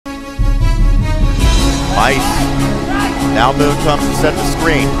Meyers. Now Moon comes to set the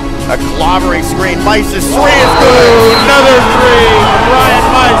screen. A clobbering screen. Meyers' three is good. Another three from Ryan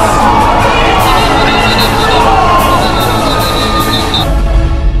Meyers.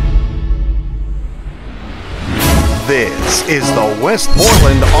 This is the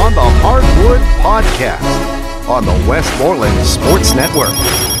Westmoreland on the Hardwood Podcast on the Westmoreland Sports Network.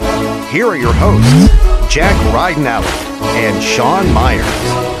 Here are your hosts, Jack Ridenour and Sean Meyers.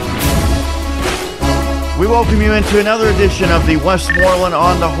 We welcome you into another edition of the Westmoreland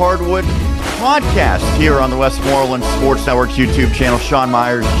on the Hardwood Podcast here on the Westmoreland Sports Network YouTube channel. Sean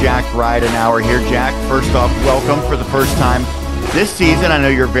Meyers, Jack Ridenour here. Jack, first off, welcome for the first time this season. I know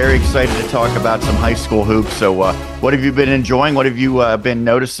you're very excited to talk about some high school hoops. So what have you been enjoying? What have you been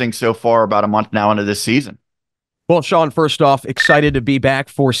noticing so far about a month now into this season? Well, Sean, first off, excited to be back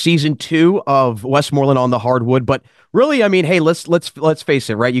for season 2 of Westmoreland on the Hardwood. But really, I mean, hey, let's face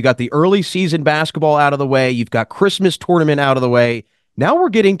it, right? You got the early season basketball out of the way. You've got Christmas tournament out of the way. Now we're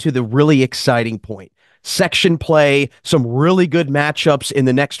getting to the really exciting point. Section play, some really good matchups in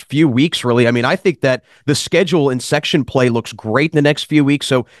the next few weeks, really. I mean, I think that the schedule in section play looks great in the next few weeks.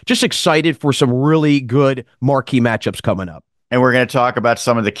 So just excited for some really good marquee matchups coming up. And we're going to talk about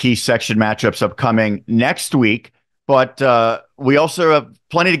some of the key section matchups upcoming next week. But we also have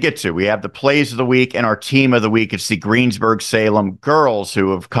plenty to get to. We have the plays of the week and our team of the week. It's the Greensburg Salem girls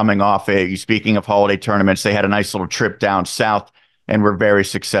who have coming off speaking of holiday tournaments, they had a nice little trip down south and were very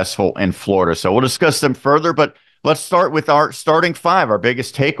successful in Florida. So we'll discuss them further, but let's start with our starting five, our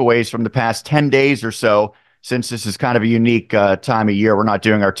biggest takeaways from the past 10 days or so, since this is kind of a unique time of year. We're not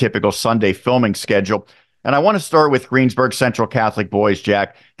doing our typical Sunday filming schedule. And I want to start with Greensburg Central Catholic boys,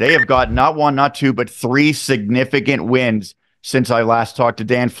 Jack. They have got not one, not two, but 3 significant wins since I last talked to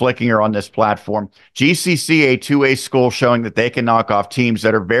Dan Flickinger on this platform. GCC, a 2A school, showing that they can knock off teams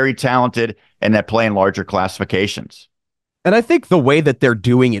that are very talented and that play in larger classifications. And I think the way that they're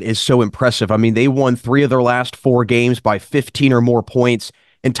doing it is so impressive. I mean, they won 3 of their last 4 games by 15 or more points.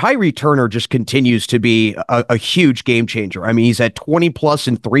 And Tyree Turner just continues to be a huge game changer. I mean, he's had 20-plus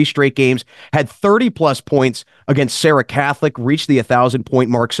in 3 straight games, had 30-plus points against Sarah Catholic, reached the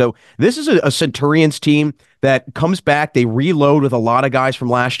 1,000-point mark. So this is a Centurions team that comes back. They reload with a lot of guys from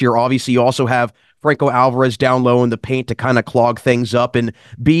last year. Obviously, you also have Franco Alvarez down low in the paint to kind of clog things up and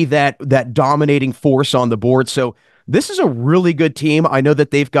be that dominating force on the board. So this is a really good team. I know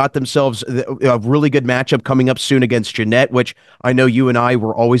that they've got themselves a really good matchup coming up soon against Jeanette, which I know you and I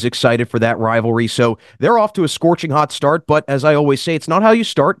were always excited for that rivalry. So they're off to a scorching hot start. But as I always say, it's not how you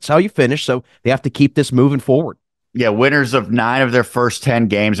start, it's how you finish. So they have to keep this moving forward. Yeah, winners of 9 of their first 10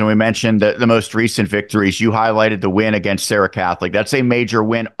 games. And we mentioned the most recent victories. You highlighted the win against Sarah Catholic. That's a major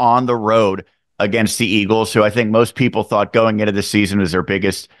win on the road against the Eagles, who I think most people thought going into the season was their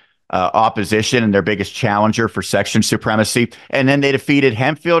biggest opposition and their biggest challenger for section supremacy. And then they defeated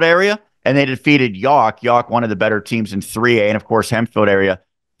Hempfield area and they defeated York, one of the better teams in 3A. And of course, Hempfield area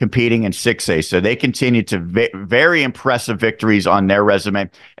competing in 6A. So they continue to very impressive victories on their resume.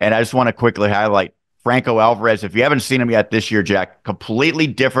 And I just want to quickly highlight Franco Alvarez. If you haven't seen him yet this year, Jack, completely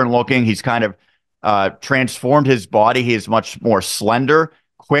different looking. He's kind of transformed his body. He is much more slender,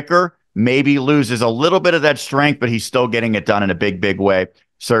 quicker, maybe loses a little bit of that strength, but he's still getting it done in a big way.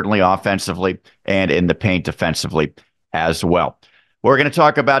 Certainly offensively and in the paint defensively as well. We're going to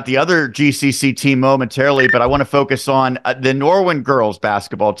talk about the other GCC team momentarily, but I want to focus on the Norwin girls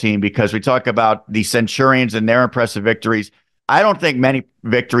basketball team because we talk about the Centurions and their impressive victories. I don't think many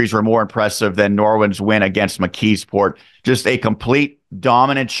victories were more impressive than Norwin's win against McKeesport. Just a complete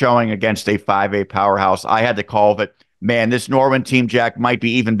dominant showing against a 5A powerhouse. I had to call it, man, this Norwin team, Jack, might be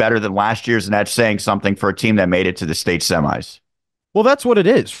even better than last year's, and that's saying something for a team that made it to the state semis. Well, that's what it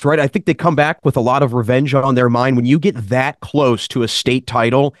is, right? I think they come back with a lot of revenge on their mind. When you get that close to a state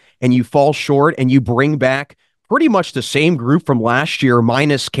title and you fall short and you bring back pretty much the same group from last year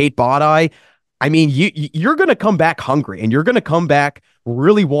minus Kate Bodeye, I mean, you're going to come back hungry and you're going to come back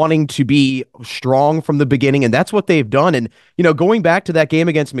really wanting to be strong from the beginning. And that's what they've done. And, you know, going back to that game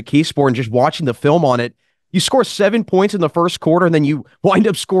against McKeesport and just watching the film on it, you score 7 points in the first quarter and then you wind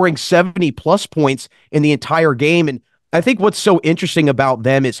up scoring 70-plus points in the entire game. And I think what's so interesting about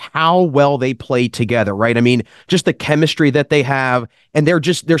them is how well they play together, right? I mean, just the chemistry that they have, and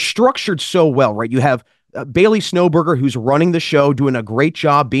they're structured so well, right? You have Bailey Snowberger, who's running the show, doing a great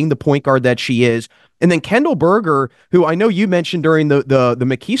job being the point guard that she is. And then Kendall Berger, who I know you mentioned during the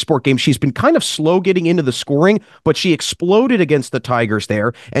McKeesport game, she's been kind of slow getting into the scoring, but she exploded against the Tigers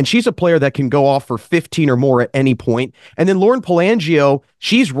there. And she's a player that can go off for 15 or more at any point. And then Lauren Pelangio,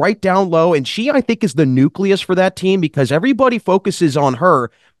 she's right down low. And she, I think, is the nucleus for that team because everybody focuses on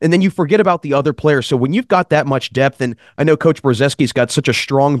her. And then you forget about the other players. So when you've got that much depth, and I know Coach Brzezinski's got such a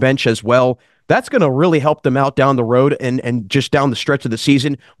strong bench as well, that's going to really help them out down the road and just down the stretch of the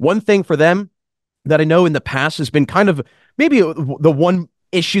season. One thing for them that I know in the past has been kind of maybe the one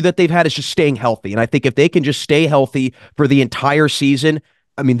issue that they've had is just staying healthy. And I think if they can just stay healthy for the entire season,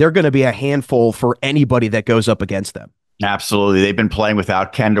 I mean, they're going to be a handful for anybody that goes up against them. Absolutely. They've been playing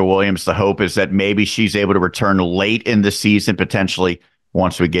without Kendra Williams. The hope is that maybe she's able to return late in the season, potentially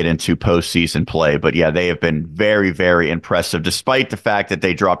once we get into postseason play. But yeah, they have been very, very impressive, despite the fact that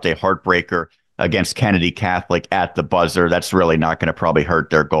they dropped a heartbreaker against Kennedy Catholic at the buzzer. That's really not going to probably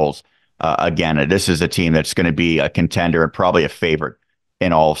hurt their goals. Again, this is a team that's going to be a contender and probably a favorite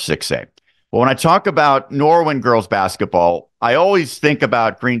in all of 6A. Well, when I talk about Norwin girls basketball, I always think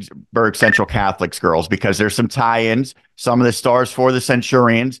about Greensburg Central Catholic's girls because there's some tie-ins. Some of the stars for the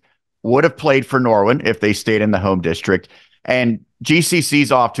Centurions would have played for Norwin if they stayed in the home district. And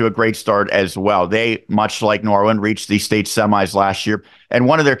GCC's off to a great start as well. They, much like Norwin, reached the state semis last year. And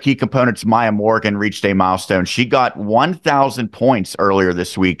one of their key components, Maya Morgan, reached a milestone. She got 1,000 points earlier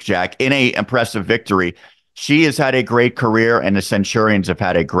this week, Jack, in an impressive victory. She has had a great career, and the Centurions have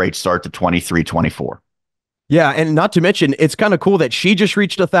had a great start to 23-24. Yeah, and not to mention, it's kind of cool that she just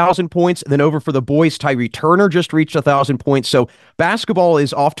reached 1,000 points, and then over for the boys, Tyree Turner just reached 1,000 points. So basketball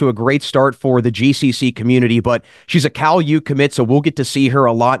is off to a great start for the GCC community, but she's a Cal U commit, so we'll get to see her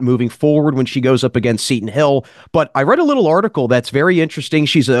a lot moving forward when she goes up against Seton Hill. But I read a little article that's very interesting.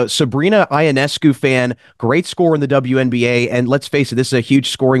 She's a Sabrina Ionescu fan, great score in the WNBA, and let's face it, this is a huge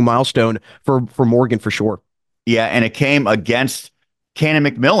scoring milestone for Morgan for sure. Yeah, and it came against Cannon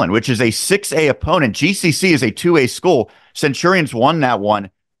McMillan, which is a 6A opponent. GCC is a 2A school. Centurions won that one,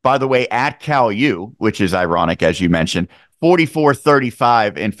 by the way, at Cal U, which is ironic, as you mentioned,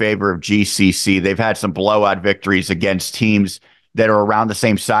 44-35 in favor of GCC. They've had some blowout victories against teams that are around the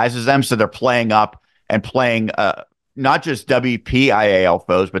same size as them, so they're playing up and playing not just WPIAL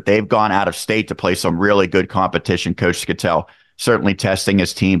foes, but they've gone out of state to play some really good competition. Coach Scattell certainly testing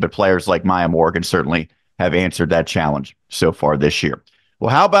his team, but players like Maya Morgan certainly have answered that challenge so far this year.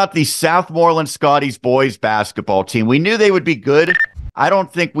 Well, how about the Southmoreland Scotties boys basketball team? We knew they would be good. I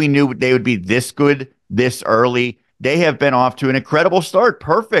don't think we knew they would be this good this early. They have been off to an incredible start,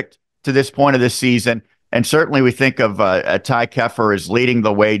 perfect to this point of the season. And certainly we think of Ty Keffer as leading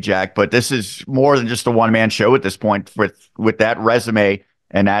the way, Jack, but this is more than just a one-man show at this point. With that resume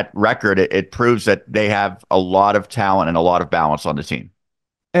and that record, it proves that they have a lot of talent and a lot of balance on the team.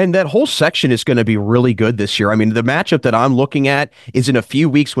 And that whole section is going to be really good this year. I mean, the matchup that I'm looking at is in a few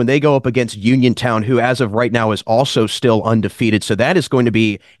weeks when they go up against Uniontown, who as of right now is also still undefeated. So that is going to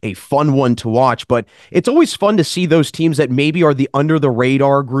be a fun one to watch. But it's always fun to see those teams that maybe are the under the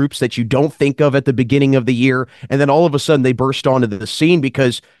radar groups that you don't think of at the beginning of the year. And then all of a sudden they burst onto the scene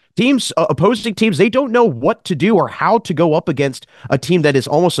because opposing teams, they don't know what to do or how to go up against a team that is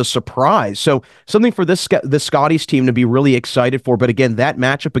almost a surprise. So something for the Scotties team to be really excited for. But again, that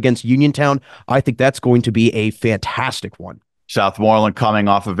matchup against Uniontown, I think that's going to be a fantastic one. Southmoreland coming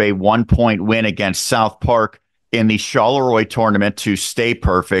off of a 1-point win against South Park in the Charleroi tournament to stay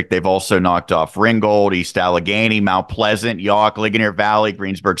perfect. They've also knocked off Ringgold, East Allegheny, Mount Pleasant, Yawk, Ligonier Valley,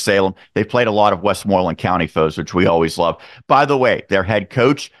 Greensburg Salem. They've played a lot of Westmoreland County foes, which we always love. By the way, their head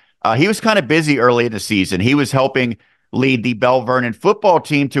coach, he was kind of busy early in the season. He was helping lead the Bell Vernon football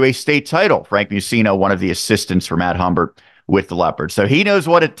team to a state title. Frank Musino, one of the assistants for Matt Humbert with the Leopards. So he knows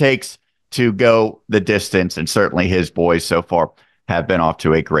what it takes to go the distance, and certainly his boys so far have been off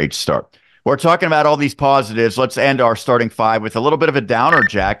to a great start. We're talking about all these positives. Let's end our starting five with a little bit of a downer,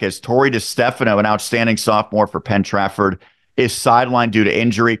 Jack, as Tori DeStefano, an outstanding sophomore for Penn Trafford, is sidelined due to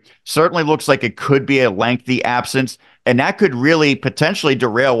injury. Certainly looks like it could be a lengthy absence, and that could really potentially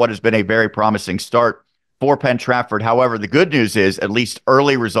derail what has been a very promising start for Penn Trafford. However, the good news is, at least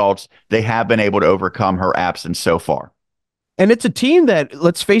early results, they have been able to overcome her absence so far. And it's a team that,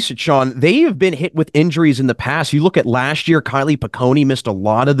 let's face it, Sean, they have been hit with injuries in the past. You look at last year, Kylie Piccone missed a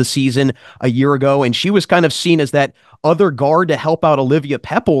lot of the season a year ago, and she was kind of seen as that other guard to help out Olivia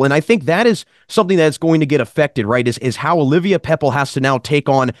Pepple. And I think that is something that's going to get affected, right, is how Olivia Pepple has to now take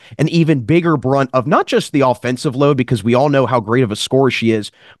on an even bigger brunt of not just the offensive load, because we all know how great of a scorer she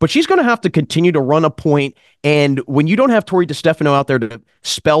is, but she's going to have to continue to run a point. And when you don't have Tori DeStefano out there to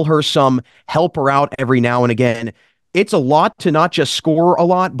spell her some, help her out every now and again, it's a lot to not just score a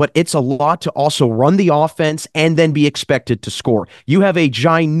lot, but it's a lot to also run the offense and then be expected to score. You have a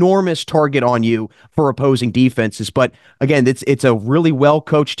ginormous target on you for opposing defenses. But again, it's a really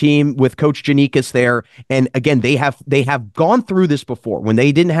well-coached team with Coach Janikis there. And again, they have gone through this before. When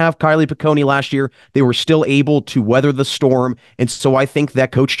they didn't have Kylie Piccone last year, they were still able to weather the storm. And so I think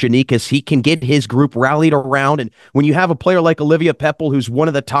that Coach Janikis, he can get his group rallied around. And when you have a player like Olivia Pepple, who's one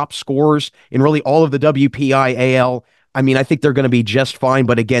of the top scorers in really all of the WPIAL, I mean, I think they're going to be just fine.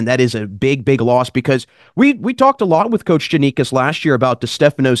 But again, that is a big, big loss because we talked a lot with Coach Janikis last year about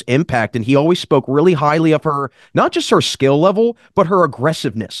DeStefano's impact, and he always spoke really highly of her, not just her skill level, but her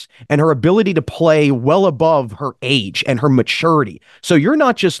aggressiveness and her ability to play well above her age and her maturity. So you're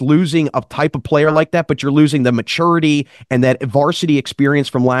not just losing a type of player like that, but you're losing the maturity and that varsity experience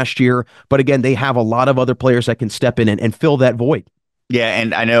from last year. But again, they have a lot of other players that can step in and fill that void. Yeah,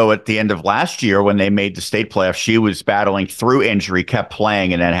 and I know at the end of last year when they made the state playoffs, she was battling through injury, kept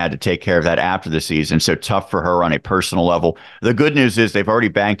playing, and then had to take care of that after the season. So tough for her on a personal level. The good news is they've already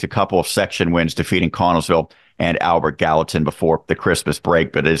banked a couple of section wins, defeating Connellsville and Albert Gallatin before the Christmas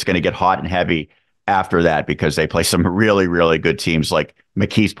break, but it's going to get hot and heavy after that because they play some really, really good teams like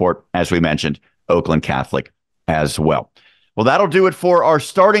McKeesport, as we mentioned, Oakland Catholic as well. Well, that'll do it for our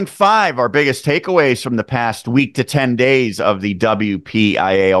starting five, our biggest takeaways from the past week to 10 days of the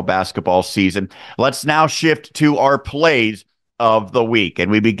WPIAL basketball season. Let's now shift to our plays of the week.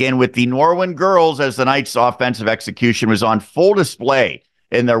 And we begin with the Norwin girls as the Knights' offensive execution was on full display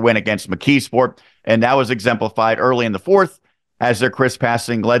in their win against McKeesport. And that was exemplified early in the fourth as their crisp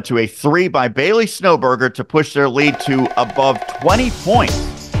passing led to a three by Bailey Snowberger to push their lead to above 20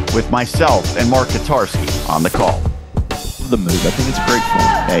 points with myself and Mark Katarski on the call. The move. I think it's great for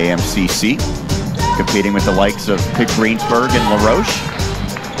him. AMCC competing with the likes of Greensburg and LaRoche.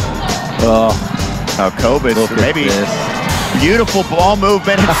 Cobus, maybe beautiful ball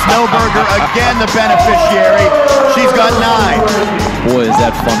movement, and Snowberger again the beneficiary. She's got 9. Boy, is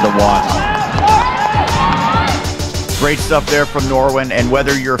that fun to watch. Great stuff there from Norwin, and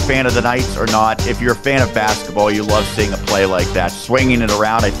whether you're a fan of the Knights or not, if you're a fan of basketball, you love seeing a play like that. Swinging it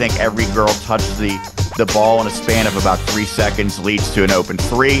around, I think every girl touched the ball in a span of about 3 seconds leads to an open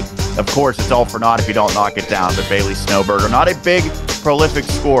three. Of course, it's all for naught if you don't knock it down, but Bailey Snowberger, not a big, prolific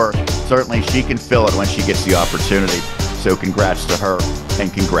scorer. Certainly she can fill it when she gets the opportunity. So congrats to her,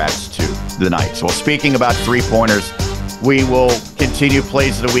 and congrats to the Knights. Well, speaking about three-pointers, we will continue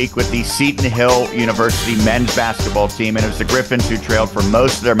plays of the week with the Seton Hill University men's basketball team, and it was the Griffins who trailed for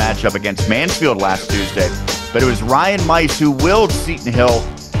most of their matchup against Mansfield last Tuesday. But it was Ryan Meiss who willed Seton Hill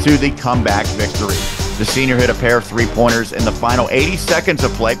to the comeback victory. The senior hit a pair of three-pointers in the final 80 seconds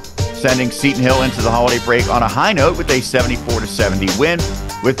of play, sending Seton Hill into the holiday break on a high note with a 74-70 win,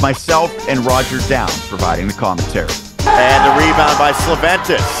 with myself and Roger Downs providing the commentary. And the rebound by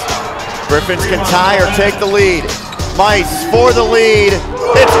Slaventis. Griffins can tie or take the lead. Meiss for the lead.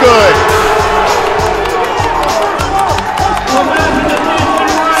 It's good.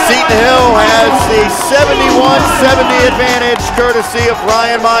 Seton Hill has the 71-70 advantage, courtesy of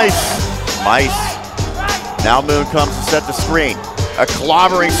Ryan Meiss. Meiss. Now Moon comes to set the screen. A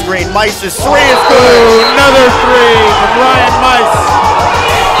clobbering screen. Meiss's three is good. Ooh, another three from Ryan Meiss.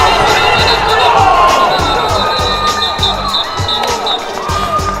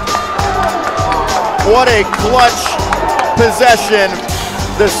 What a clutch possession.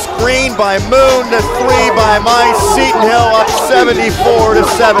 The screen by Moon, the three by Meiss. Seton Hill up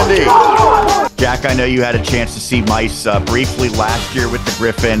 74-70. Jack, I know you had a chance to see Meiss briefly last year with the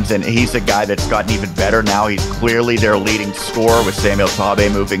Griffins, and he's a guy that's gotten even better now. He's clearly their leading scorer with Samuel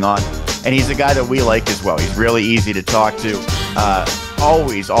Tabe moving on, and he's a guy that we like as well. He's really easy to talk to.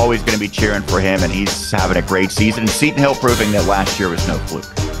 Always going to be cheering for him, and he's having a great season. Seton Hill proving that last year was no fluke.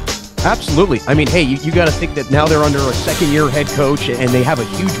 Absolutely. I mean, hey, you got to think that now they're under a second-year head coach, and they have a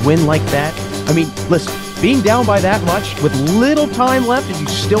huge win like that. I mean, listen, being down by that much with little time left, and you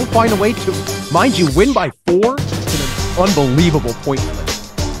still find a way to, mind you, win by 4, it's an unbelievable point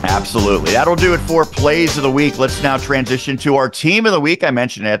play. Absolutely. That'll do it for plays of the week. Let's now transition to our team of the week. I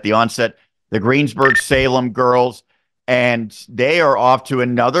mentioned it at the onset, the Greensburg Salem girls, and they are off to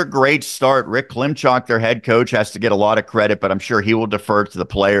another great start. Rick Klimchak, their head coach, has to get a lot of credit, but I'm sure he will defer to the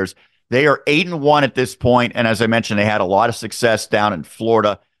players. They are 8-1 at this point, and as I mentioned, they had a lot of success down in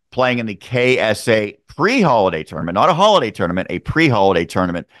Florida, playing in the KSA pre-holiday tournament, not a holiday tournament, a pre-holiday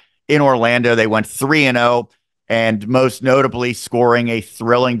tournament in Orlando. They went 3-0, and most notably scoring a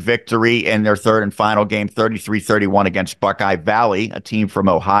thrilling victory in their third and final game, 33-31 against Buckeye Valley, a team from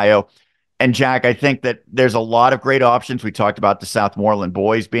Ohio. And Jack, I think that there's a lot of great options. We talked about the Southmoreland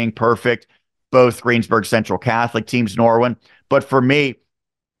boys being perfect. both Greensburg Central Catholic teams, Norwin. But for me,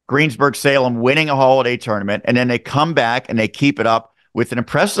 Greensburg Salem winning a holiday tournament, and then they come back and they keep it up with an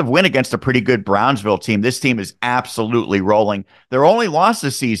impressive win against a pretty good Brownsville team. This team is absolutely rolling. Their only loss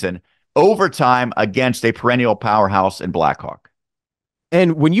this season, overtime against a perennial powerhouse in Blackhawk.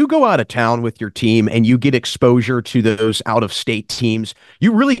 And when you go out of town with your team and you get exposure to those out-of-state teams,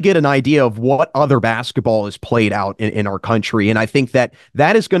 you really get an idea of what other basketball is played out in our country. And I think that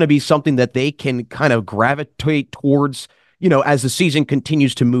is going to be something that they can kind of gravitate towards, as the season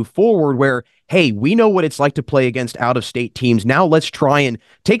continues to move forward, where, hey, we know what it's like to play against out-of-state teams. Now let's try and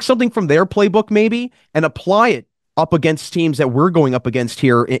take something from their playbook maybe and apply it up against teams that we're going up against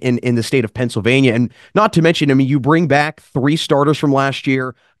here in the state of Pennsylvania. And not to mention, you bring back 3 starters from last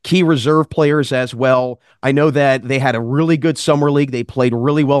year, key reserve players as well. I know that they had a really good summer league. They played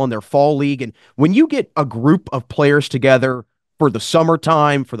really well in their fall league. And when you get a group of players together for the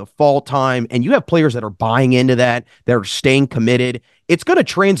summertime, for the fall time, and you have players that are buying into that are staying committed, it's going to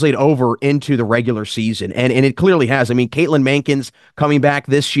translate over into the regular season. And it clearly has. Caitlin Mankins coming back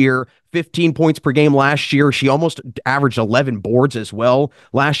this year, 15 points per game last year. She almost averaged 11 boards as well.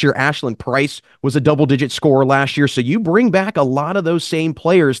 Last year, Ashlyn Price was a double-digit scorer last year. So you bring back a lot of those same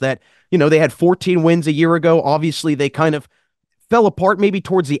players that, they had 14 wins a year ago. Obviously, they kind of fell apart maybe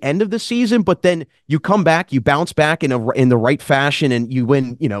towards the end of the season, but then you come back, you bounce back in the right fashion, and you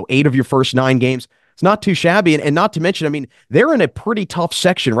win, 8 of your first 9 games. It's not too shabby. And not to mention, they're in a pretty tough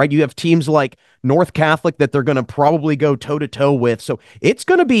section, right? You have teams like North Catholic that they're going to probably go toe-to-toe with. So it's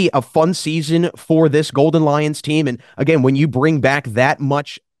going to be a fun season for this Golden Lions team. And again, when you bring back that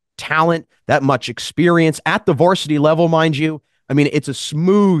much talent, that much experience at the varsity level, mind you, it's a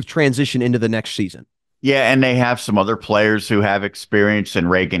smooth transition into the next season. Yeah, and they have some other players who have experience in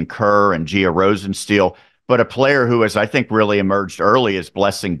Reagan Kerr and Gia Rosensteel. But a player who has, I think, really emerged early is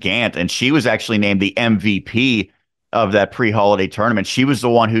Blessing Gant, and she was actually named the MVP of that pre-holiday tournament. She was the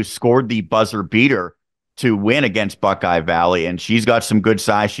one who scored the buzzer beater to win against Buckeye Valley, and she's got some good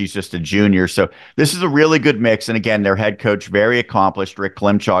size. She's just a junior. So this is a really good mix. And again, their head coach, very accomplished, Rick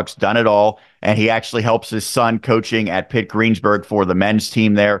Klimchuk's done it all, and he actually helps his son coaching at Pitt Greensburg for the men's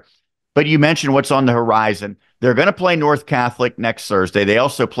team there. But you mentioned what's on the horizon. They're going to play North Catholic next Thursday. They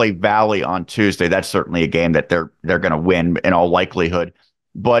also play Valley on Tuesday. That's certainly a game that they're going to win in all likelihood.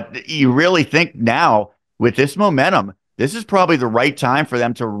 But you really think now, with this momentum, this is probably the right time for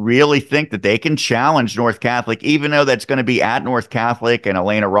them to really think that they can challenge North Catholic, even though that's going to be at North Catholic, and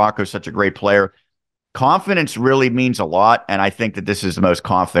Elena Rocco is such a great player. Confidence really means a lot, and I think that this is the most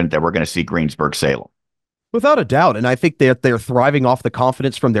confident that we're going to see Greensburg Salem. Without a doubt. And I think that they're thriving off the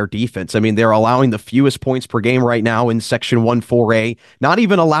confidence from their defense. They're allowing the fewest points per game right now in Section 1-4A, not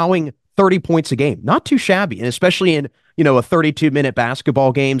even allowing 30 points a game. Not too shabby, and especially in, a 32-minute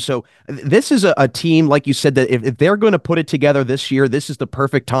basketball game. So this is a team, like you said, that if they're going to put it together this year, this is the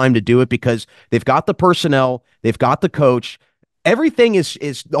perfect time to do it because they've got the personnel, they've got the coach. Everything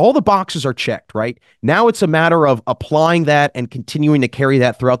is all the boxes are checked, right? Now it's a matter of applying that and continuing to carry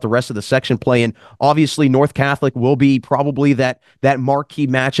that throughout the rest of the section play. And obviously North Catholic will be probably that marquee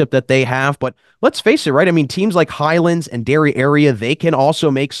matchup that they have. But let's face it, right? Teams like Highlands and Dairy Area, they can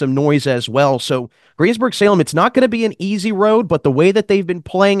also make some noise as well. So Greensburg Salem, it's not going to be an easy road, but the way that they've been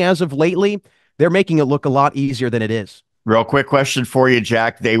playing as of lately, they're making it look a lot easier than it is. Real quick question for you,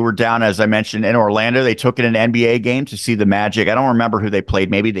 Jack. They were down, as I mentioned, in Orlando. They took in an NBA game to see the Magic. I don't remember who they played,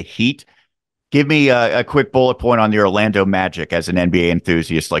 maybe the Heat. Give me a quick bullet point on the Orlando Magic as an NBA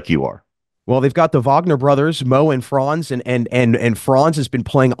enthusiast like you are. Well, they've got the Wagner brothers, Mo and Franz, and Franz has been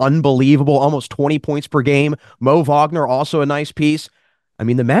playing unbelievable, almost 20 points per game. Mo Wagner, also a nice piece.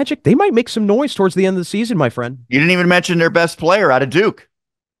 The Magic, they might make some noise towards the end of the season, my friend. You didn't even mention their best player out of Duke.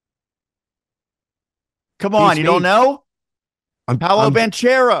 Come on, you don't know? Paolo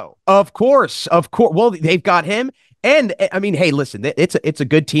Banchero. Of course. Well, they've got him. And hey, listen, it's a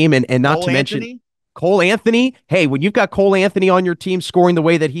good team. And not Cole to mention Anthony? Cole Anthony. Hey, when you've got Cole Anthony on your team scoring the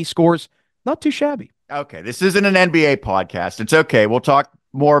way that he scores, not too shabby. Okay, this isn't an NBA podcast. It's okay. We'll talk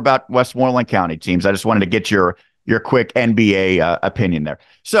more about Westmoreland County teams. I just wanted to get your quick NBA opinion there.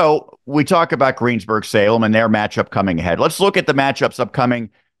 So we talk about Greensburg Salem and their matchup coming ahead. Let's look at the matchups upcoming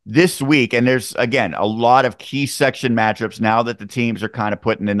this week. And there's, again, a lot of key section matchups now that the teams are kind of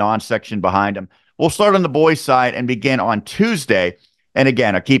putting the non-section behind them. We'll start on the boys' side and begin on Tuesday. And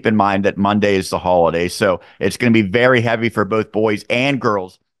again, keep in mind that Monday is the holiday, so it's going to be very heavy for both boys and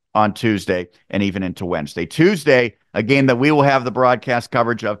girls on Tuesday and even into Wednesday. Tuesday, a game that we will have the broadcast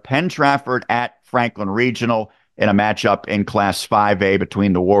coverage of, Penn Trafford at Franklin Regional in a matchup in Class 5A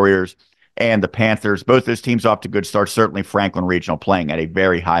between the Warriors and the Panthers. Both those teams off to good starts. Certainly Franklin Regional playing at a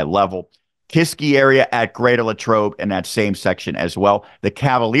very high level. Kiski area at Greater Latrobe in that same section as well. The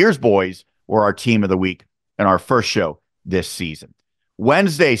Cavaliers boys were our team of the week in our first show this season.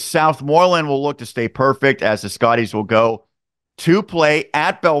 Wednesday, Southmoreland will look to stay perfect as the Scotties will go to play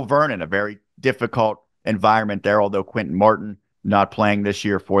at Bell Vernon, a very difficult environment there, although Quentin Martin not playing this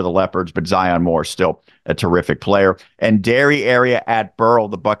year for the Leopards, but Zion Moore still a terrific player. And Derry area at Burrell,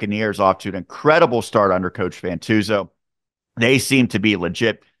 the Buccaneers off to an incredible start under Coach Fantuzzo. They seem to be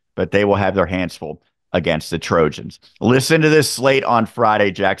legit, but they will have their hands full against the Trojans. Listen to this slate on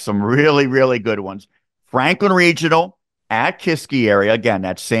Friday, Jack. Some really, really good ones. Franklin Regional at Kiski area. Again,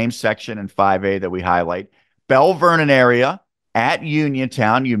 that same section in 5A that we highlight. Bell Vernon area at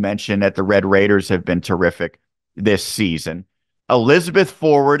Uniontown. You mentioned that the Red Raiders have been terrific this season. Elizabeth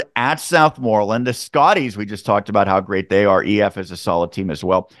Forward at Southmoreland. The Scotties, we just talked about how great they are. EF is a solid team as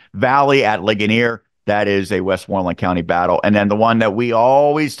well. Valley at Ligonier. That is a Westmoreland County battle. And then the one that we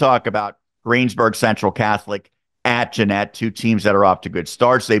always talk about, Greensburg Central Catholic at Jeanette. Two teams that are off to good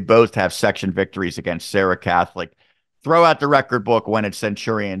starts. They both have section victories against Sarah Catholic. Throw out the record book when it's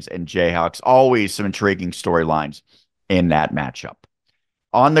Centurions and Jayhawks. Always some intriguing storylines in that matchup.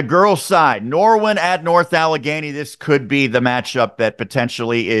 On the girls' side, Norwin at North Allegheny. This could be the matchup that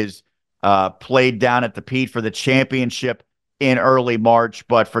potentially is played down at the Pete for the championship in early March.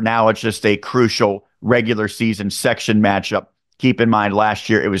 But for now, it's just a crucial regular season section matchup. Keep in mind, last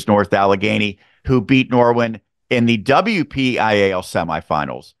year it was North Allegheny who beat Norwin in the WPIAL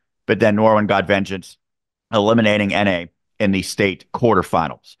semifinals. But then Norwin got vengeance, eliminating NA in the state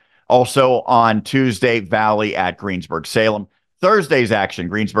quarterfinals. Also on Tuesday, Valley at Greensburg Salem. Thursday's action,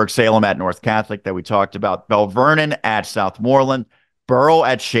 Greensburg Salem at North Catholic that we talked about. Bell Vernon at Southmoreland. Burrell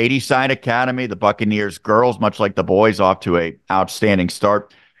at Shadyside Academy. The Buccaneers girls, much like the boys, off to an outstanding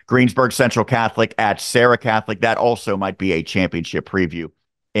start. Greensburg Central Catholic at Sarah Catholic. That also might be a championship preview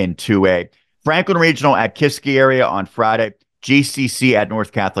in 2A. Franklin Regional at Kiski area on Friday. GCC at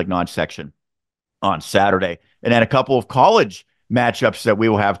North Catholic non-section on Saturday. And then a couple of college matchups that we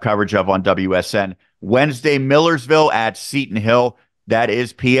will have coverage of on WSN. Wednesday, Millersville at Seton Hill. That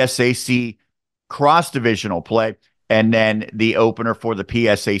is PSAC cross-divisional play. And then the opener for the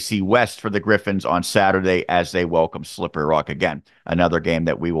PSAC West for the Griffins on Saturday as they welcome Slippery Rock again. Another game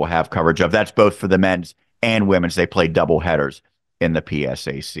that we will have coverage of. That's both for the men's and women's. They play double headers in the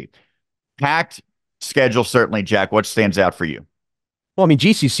PSAC. Packed schedule, certainly, Jack. What stands out for you? Well, I mean,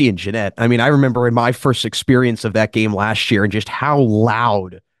 GCC and Jeanette. I mean, I remember in my first experience of that game last year and just how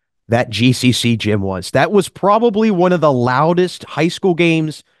loud that GCC gym was. That was probably one of the loudest high school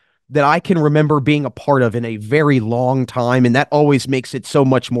games that I can remember being a part of in a very long time. And that always makes it so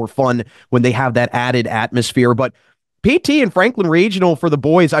much more fun when they have that added atmosphere. But PT and Franklin Regional for the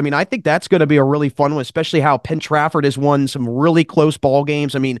boys, I mean, I think that's going to be a really fun one, especially how Penn Trafford has won some really close ball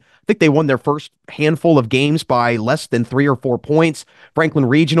games. I mean, I think they won their first handful of games by less than 3 or 4 points. Franklin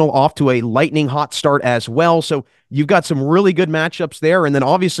Regional off to a lightning hot start as well. So you've got some really good matchups there. And then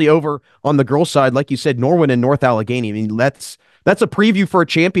obviously over on the girls' side, like you said, Norwin and North Allegheny. I mean, that's a preview for a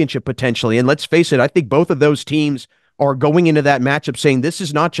championship potentially. And let's face it, I think both of those teams are going into that matchup saying this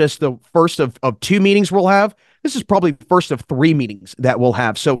is not just the first of 2 meetings we'll have. This is probably first of 3 meetings that we'll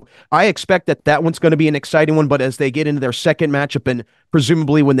have. So I expect that one's going to be an exciting one. But as they get into their second matchup and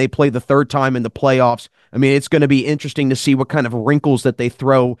presumably when they play the third time in the playoffs, I mean, it's going to be interesting to see what kind of wrinkles that they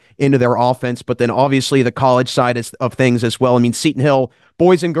throw into their offense. But then obviously the college side of things as well. I mean, Seton Hill,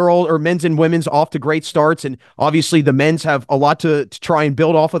 boys and girls, or men's and women's off to great starts. And obviously the men's have a lot to try and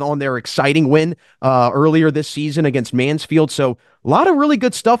build off of on their exciting win earlier this season against Mansfield. So a lot of really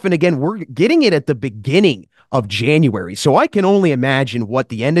good stuff. And again, we're getting it at the beginning of January. So I can only imagine what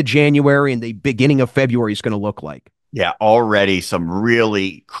the end of January and the beginning of February is going to look like. Yeah, already some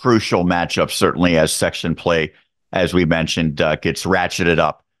really crucial matchups, certainly as section play, as we mentioned, gets ratcheted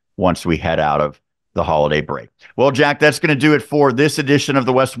up once we head out of the holiday break. Well, Jack, that's going to do it for this edition of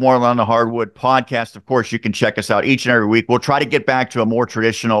the Westmoreland on the Hardwood podcast. Of course, you can check us out each and every week. We'll try to get back to a more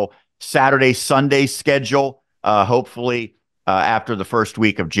traditional Saturday, Sunday schedule, hopefully after the first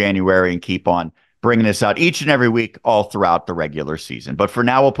week of January, and keep on bringing this out each and every week all throughout the regular season. But for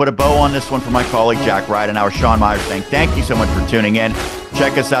now, we'll put a bow on this one for my colleague, Jack Ridenour, Sean Meyers saying thank you so much for tuning in.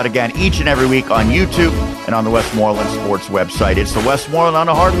 Check us out again each and every week on YouTube and on the Westmoreland Sports website. It's the Westmoreland on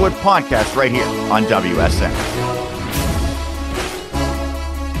the Hardwood podcast right here on WSN.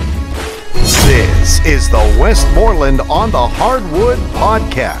 This is the Westmoreland on the Hardwood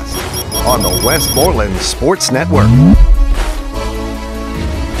podcast on the Westmoreland Sports Network.